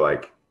kind of feel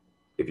like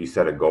if you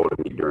set a goal to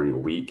meet during the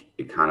week,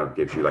 it kind of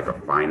gives you like a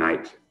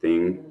finite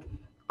thing.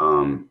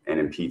 And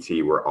in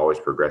PT, we're always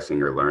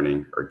progressing or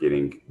learning or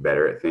getting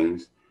better at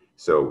things.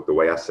 So the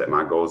way I set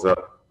my goals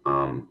up,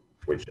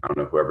 which I don't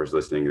know, whoever's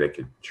listening, they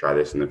could try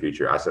this in the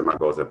future. I set my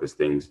goals up as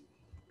things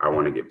I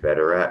want to get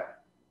better at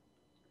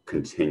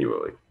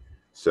continually.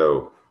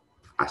 So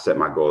I set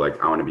my goal,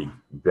 like I want to be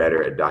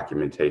better at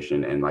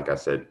documentation. And like I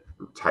said,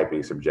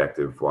 typing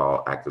subjective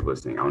while active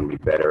listening. I want to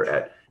be better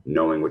at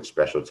knowing which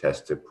special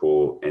tests to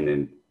pull and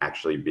then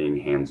actually being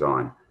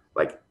hands-on.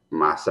 Like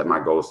set my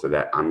goals so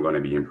that I'm going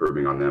to be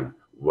improving on them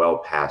well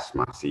past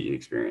my CE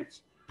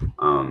experience.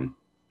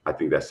 I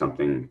think that's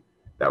something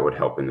that would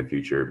help in the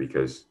future,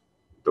 because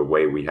the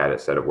way we had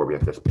it set up where we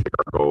have to pick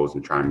our goals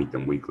and try and meet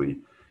them weekly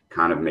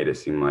kind of made it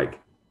seem like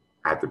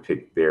I have to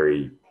pick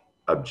very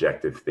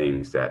objective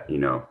things that,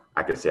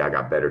 I could say I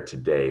got better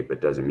today,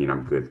 but doesn't mean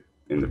I'm good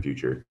in the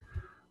future.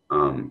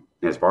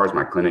 As far as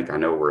my clinic, I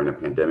know we're in a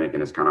pandemic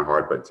and it's kind of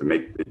hard, but to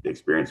make the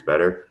experience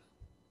better,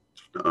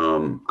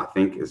 I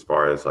think as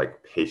far as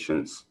like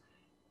patience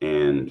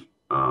and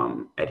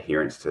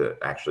adherence to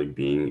actually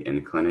being in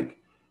the clinic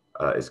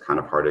is kind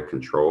of hard to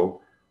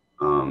control.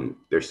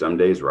 There's some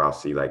days where I'll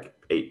see like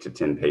 8 to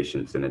 10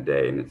 patients in a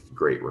day, and it's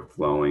great. We're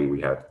flowing. We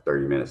have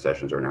 30-minute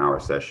sessions or an hour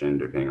session,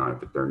 depending on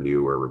if they're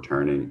new or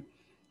returning.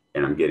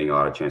 And I'm getting a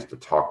lot of chance to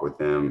talk with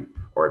them,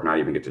 or if not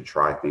even get to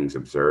try things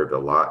observed a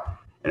lot.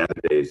 And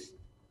other days,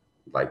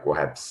 like we'll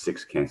have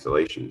 6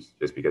 cancellations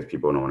just because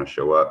people don't want to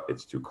show up.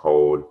 It's too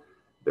cold,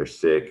 they're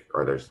sick,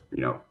 or there's,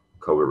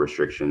 COVID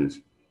restrictions.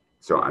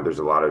 So there's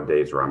a lot of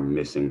days where I'm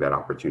missing that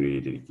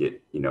opportunity to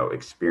get,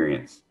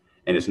 experience.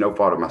 And it's no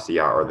fault of my CI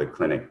or the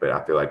clinic, but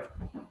I feel like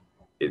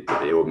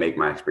it will make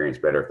my experience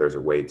better if there's a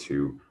way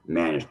to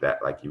manage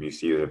that. Like if you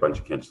see there's a bunch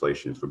of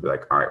cancellations, we'll be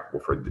like, all right,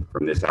 well,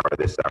 from this hour to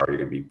this hour, you're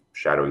going to be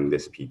shadowing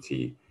this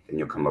PT, and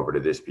you'll come over to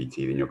this PT,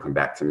 then you'll come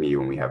back to me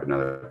when we have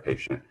another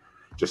patient,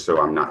 just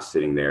so I'm not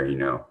sitting there,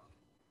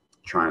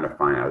 trying to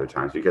find other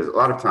times. Because a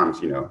lot of times,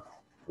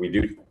 we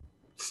do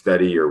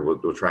study or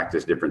we'll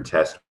practice different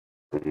tests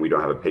when we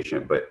don't have a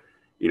patient, but,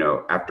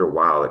 after a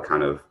while, it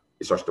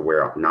starts to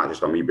wear out, not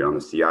just on me, but on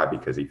the CI,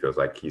 because he feels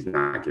like he's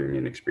not giving me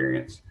an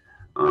experience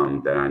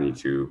that I need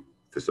to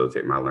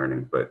facilitate my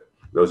learning. But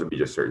those would be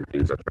just certain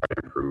things I try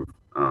to improve,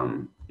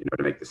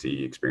 to make the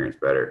CE experience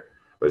better.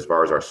 But as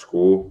far as our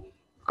school,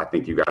 I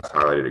think you guys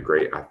highlighted it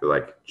great. I feel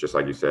like, just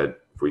like you said,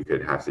 if we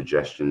could have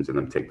suggestions and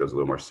then take those a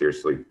little more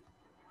seriously,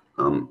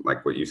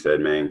 like what you said,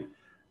 Mang,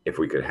 if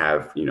we could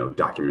have,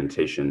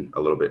 documentation a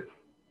little bit,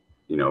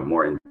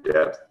 more in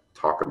depth,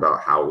 talk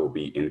about how we'll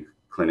be in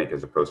clinic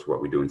as opposed to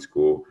what we do in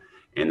school,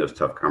 and those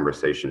tough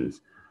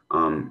conversations.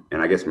 And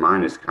I guess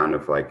mine is kind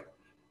of like,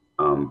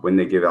 when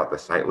they give out the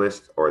site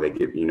list, or they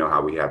give,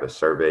 how we have a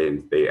survey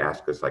and they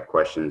ask us like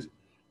questions,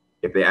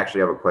 if they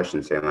actually have a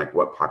question saying like,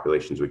 what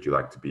populations would you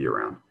like to be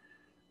around?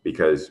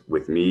 Because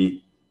with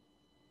me,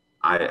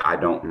 I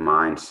don't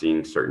mind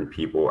seeing certain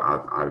people.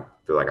 I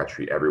feel like I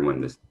treat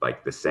everyone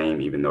the same,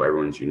 even though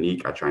everyone's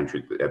unique. I try and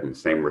treat them with the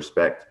same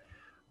respect,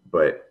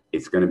 but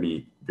it's going to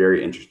be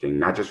very interesting,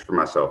 not just for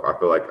myself. I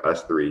feel like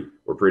us three,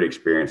 we're pretty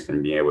experienced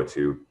in being able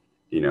to,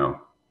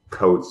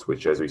 code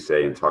switch, as we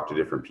say, and talk to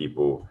different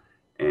people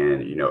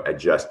and,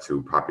 adjust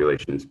to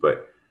populations.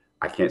 But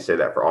I can't say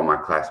that for all my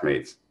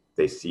classmates.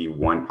 They see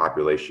one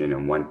population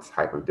and one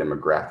type of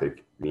demographic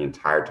the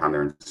entire time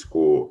they're in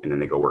school, and then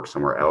they go work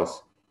somewhere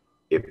else,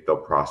 if they'll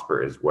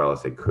prosper as well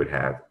as they could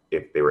have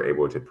if they were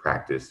able to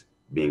practice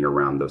being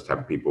around those type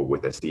of people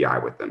with a CI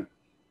with them.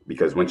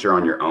 Because once you're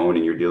on your own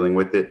and you're dealing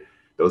with it,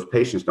 those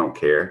patients don't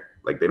care.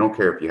 Like, they don't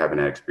care if you haven't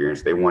had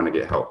experience. They want to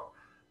get help.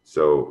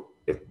 So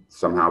if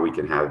somehow we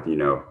can have,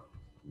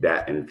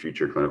 that in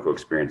future clinical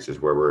experiences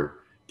where we're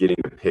getting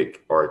to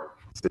pick or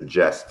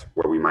suggest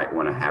where we might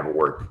want to have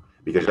work.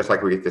 Because just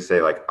like we get to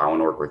say, like, I want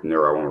to work with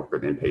neuro, I want to work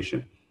with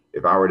inpatient.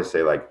 If I were to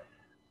say, like,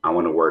 I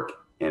want to work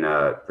in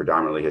a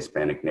predominantly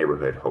Hispanic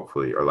neighborhood,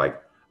 hopefully, or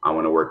like, I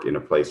want to work in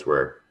a place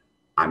where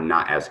I'm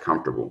not as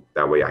comfortable.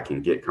 That way I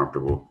can get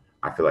comfortable.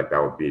 I feel like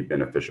that would be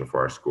beneficial for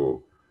our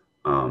school.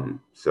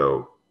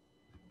 So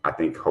I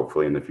think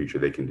hopefully in the future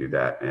they can do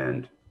that,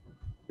 and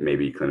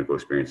maybe clinical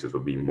experiences will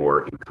be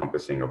more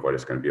encompassing of what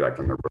it's going to be like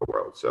in the real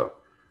world. So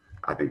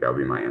I think that would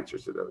be my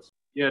answers to those.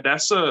 Yeah,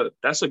 that's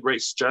a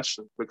great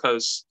suggestion,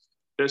 because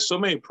there's so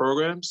many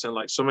programs and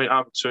like so many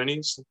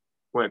opportunities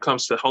when it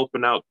comes to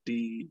helping out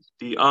the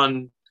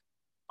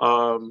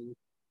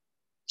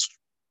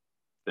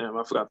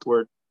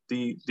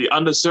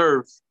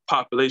underserved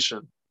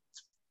population.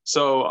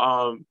 So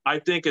I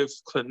think if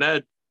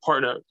ClinEd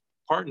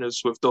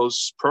partners with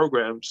those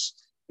programs,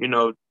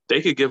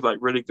 they could give like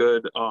really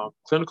good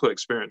clinical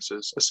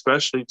experiences,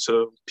 especially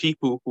to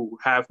people who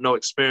have no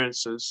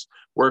experiences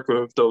working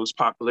with those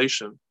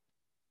population.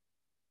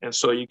 And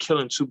so you're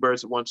killing two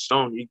birds with one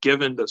stone. You're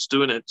giving the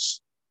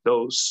students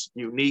those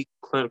unique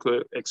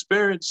clinical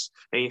experience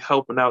and you're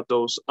helping out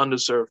those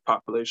underserved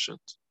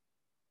populations.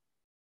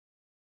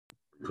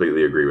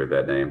 Completely agree with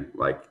that, Dame.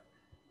 Like,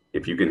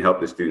 if you can help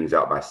the students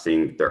out by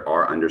seeing that there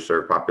are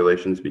underserved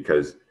populations,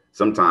 because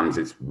sometimes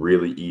it's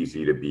really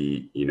easy to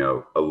be,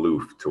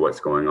 aloof to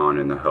what's going on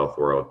in the health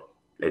world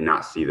and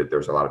not see that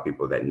there's a lot of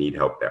people that need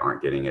help that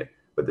aren't getting it.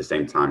 But at the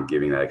same time,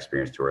 giving that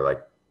experience to where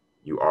like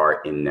you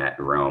are in that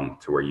realm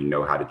to where you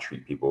know how to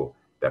treat people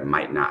that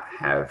might not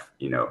have,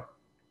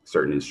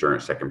 certain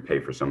insurance that can pay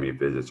for so many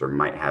visits, or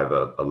might have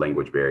a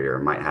language barrier, or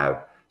might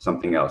have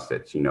something else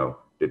that's,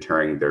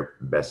 deterring their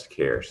best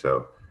care.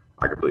 So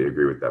I completely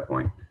agree with that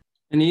point.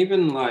 And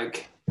even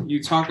like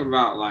you talk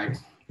about like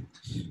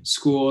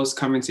schools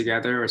coming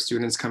together or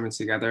students coming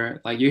together,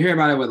 like you hear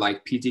about it with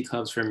like PT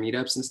clubs for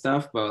meetups and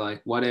stuff, but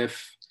like what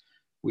if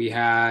we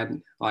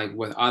had like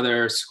with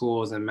other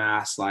schools in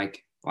Mass,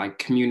 like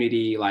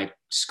community like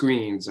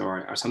screens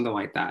or something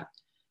like that,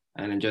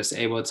 and then just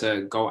able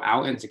to go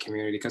out into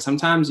community? Because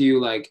sometimes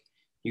you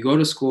go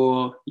to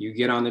school, you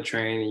get on the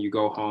train and you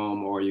go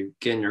home, or you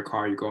get in your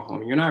car, you go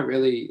home. You're not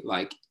really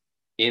like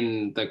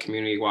in the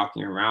community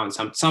walking around.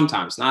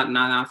 Sometimes,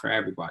 not for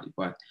everybody,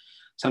 but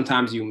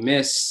sometimes you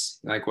miss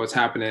like what's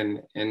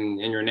happening in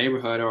your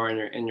neighborhood or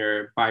in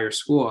your by your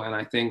school. And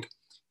I think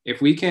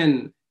if we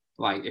could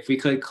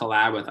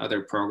collab with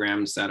other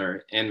programs that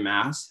are in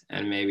Mass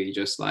and maybe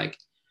just like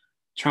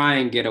try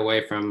and get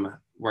away from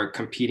we're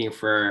competing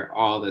for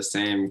all the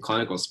same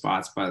clinical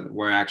spots, but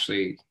we're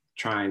actually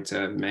trying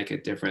to make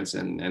a difference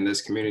in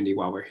this community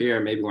while we're here.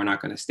 Maybe we're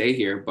not going to stay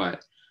here,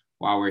 but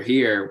while we're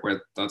here,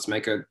 let's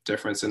make a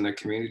difference in the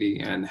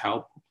community and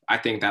help. I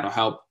think that'll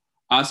help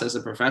us as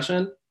a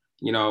profession,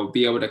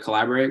 be able to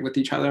collaborate with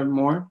each other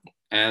more.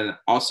 And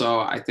also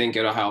I think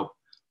it'll help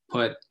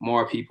put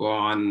more people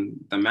on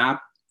the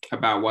map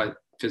about what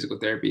physical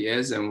therapy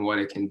is and what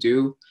it can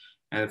do.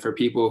 And for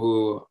people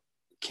who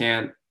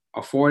can't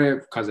afford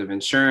it because of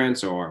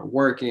insurance or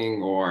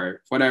working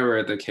or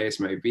whatever the case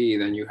may be,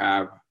 then you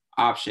have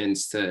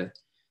options to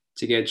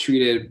get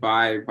treated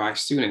by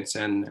students.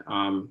 And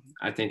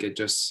I think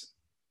it's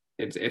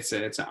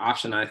an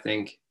option. I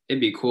think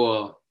it'd be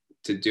cool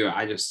to do.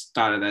 I just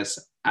thought of this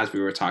as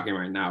we were talking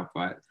right now,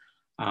 but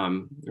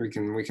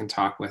we can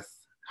talk with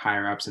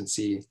higher ups and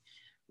see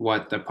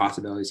what the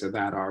possibilities of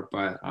that are.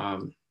 But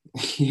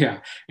yeah,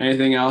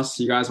 anything else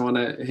you guys want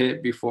to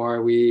hit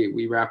before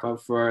we wrap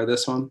up for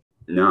this one?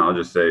 No, I'll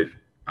just say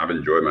I've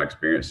enjoyed my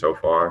experience so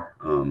far.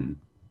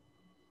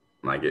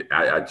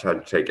 I try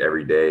to take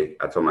every day.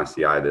 I told my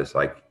CI this,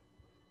 like,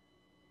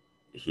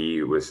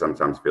 he was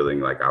sometimes feeling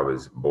like I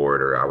was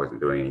bored or I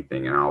wasn't doing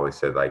anything. And I always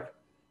said, like,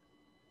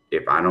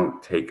 if I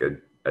don't take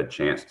a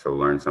chance to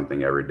learn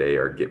something every day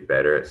or get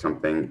better at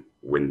something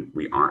when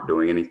we aren't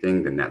doing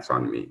anything, then that's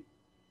on me.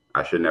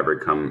 I should never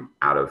come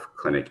out of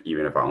clinic,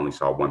 even if I only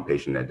saw one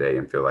patient a day,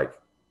 and feel like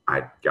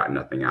I got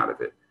nothing out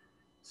of it.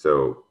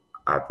 So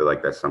I feel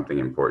like that's something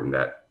important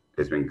that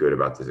has been good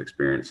about this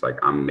experience. Like,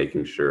 I'm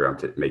making sure I'm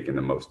making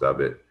the most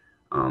of it,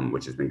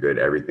 which has been good.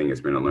 Everything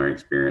has been a learning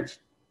experience,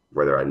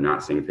 whether I'm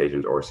not seeing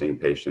patients or seeing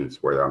patients,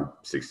 whether I'm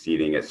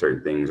succeeding at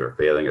certain things or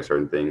failing at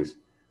certain things.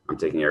 I'm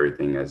taking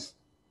everything as,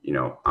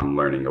 I'm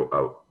learning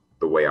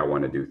the way I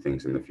want to do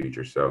things in the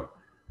future. So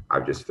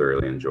I've just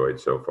thoroughly enjoyed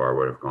so far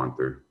what I've gone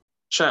through.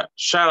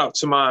 Shout out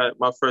to my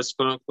first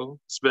clinical.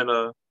 It's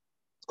been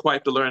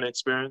quite the learning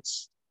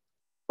experience.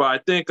 But I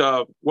think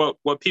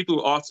what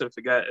people often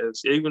forget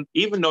is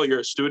even though you're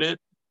a student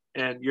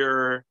and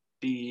you're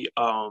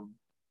under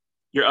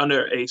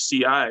a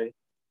CI,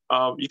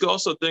 you can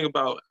also think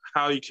about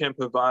how you can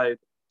provide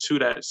to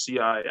that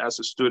CI as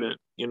a student,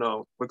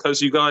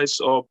 because you guys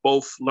are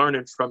both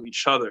learning from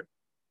each other,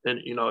 and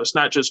it's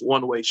not just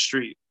one-way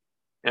street.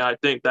 And I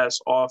think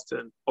that's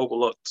often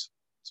overlooked.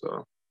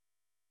 So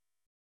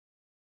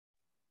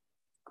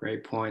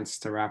great points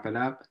to wrap it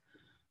up.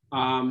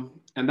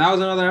 And that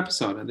was another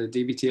episode of the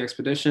DPT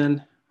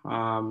Expedition.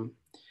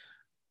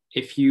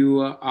 If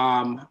you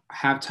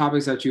have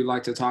topics that you'd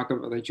like to talk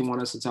about, that you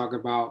want us to talk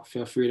about,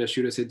 feel free to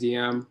shoot us a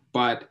DM.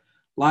 But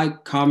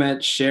like,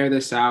 comment, share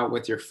this out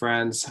with your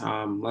friends.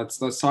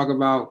 Let's talk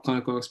about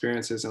clinical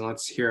experiences, and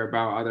let's hear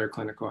about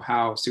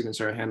how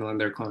students are handling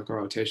their clinical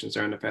rotations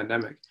during the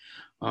pandemic.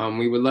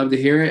 We would love to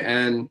hear it,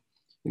 and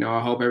I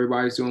hope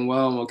everybody's doing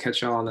well, and we'll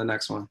catch y'all on the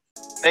next one.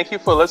 Thank you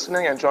for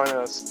listening and joining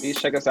us. Please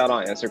check us out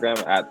on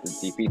Instagram at the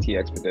DPT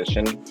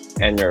Expedition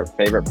and your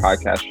favorite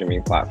podcast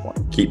streaming platform.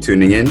 Keep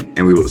tuning in,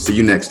 and we will see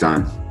you next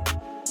time.